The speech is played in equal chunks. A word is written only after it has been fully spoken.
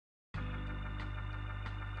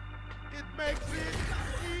It makes it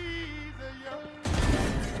easier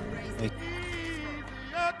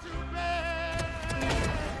to bear.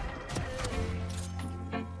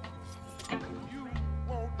 You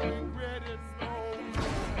won't regret it no more.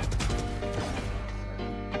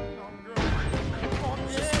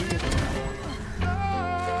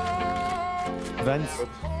 Vents.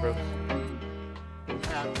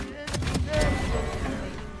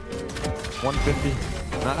 150.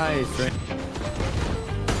 Nice, right?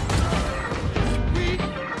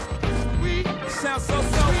 Sounds so,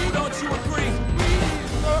 don't you agree?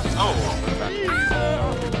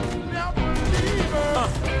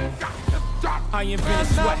 I invented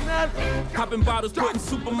sweat. Popping bottles, putting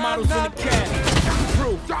supermodels in the cab.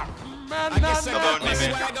 Proof. I guess I got my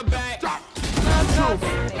swagger back. Truth.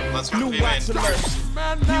 New wax alert.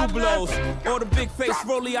 Pew blows. Or the big face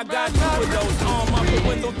rollie, I got 2 of those. Arm out the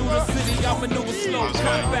window through the city, I maneuver slow.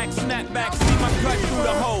 Come back, snap back, see my cut through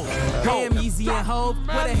the hole. Damn, Easy and Hope,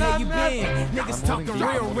 where the hell you been? Niggas talking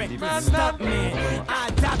real reckless, stuck man. I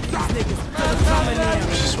adopt these niggas, cause I'm coming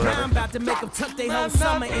in. Now I'm about to make them tuck they whole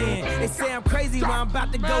summer in. They say I'm crazy, well I'm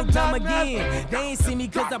about to go dumb again. They ain't see me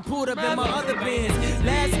cause I pulled up in my other bins.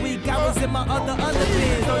 Last week I was in my other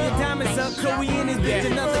bins. Throw your diamonds up, cause we in this bitch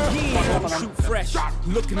another again. Shoot fresh,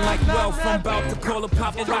 looking like wealth. I'm about to call a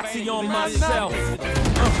paparazzi on myself.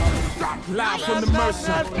 Live from the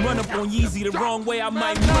Mercer, run up on Yeezy the wrong way, I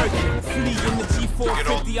might murder. Flee in the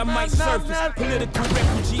G450, I might surface. Political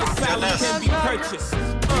refugee asylum can be purchased.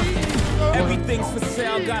 Everything's for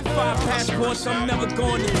sale, got 5 passports, I'm never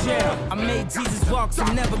going to jail. I made Jesus walk, so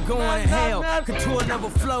I'm never going to hell. Couture level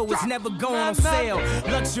flow is never going on sale.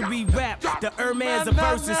 Luxury rap, the Hermes of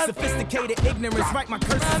verses. Sophisticated ignorance, write my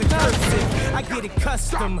curses in cursive. I get it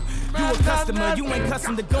custom, you a customer. You ain't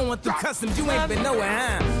custom to going through customs, you ain't been nowhere,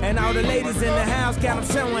 huh? And all the ladies in the house got them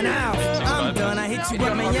showing out. I'm done, I hit you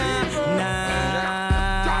up, man, nah.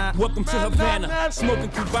 Welcome to Havana, smoking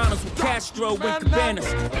Cubanos with Castro and Cabanas.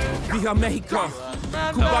 Via Mexico,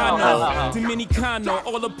 Cubano, Dominicano,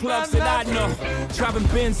 all the plugs that I know. Driving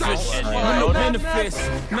Benzes, with no benefits,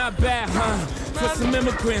 not bad, huh? For some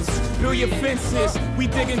immigrants, build your fences, we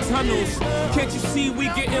digging tunnels. Can't you see we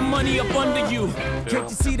getting money up under you? Can't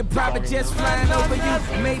you see the private jets flying over you?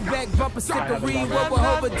 Maybach bumper stickery, what we're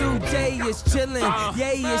overdue. Jay is chillin',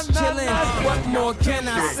 Yay is chillin'. What more can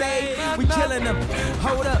I say? We killing them.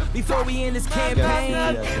 Hold up, before we end this campaign.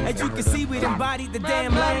 As you can see, we embodied the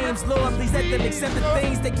damn lames. Lord, please let them accept the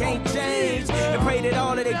things they can't change. And pray that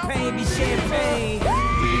all of their pain be champagne.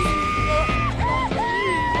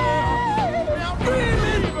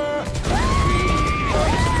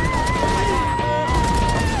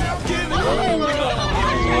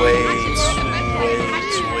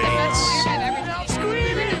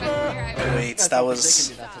 Wait, that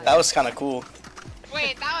was kind of cool.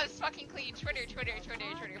 Wait, that was fucking clean. Twitter. Put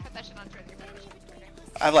that shit on Twitter.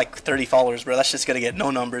 I have like 30 followers, bro. That's just gonna get no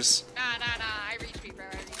numbers. Nah. I retweet, bro.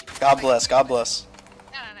 God bless. God bless.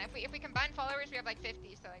 No. If we combine followers, we have like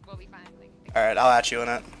 50, so like we'll be fine. Like, All right, I'll at you in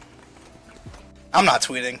it. I'm not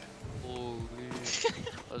tweeting. Holy,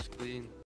 that was clean.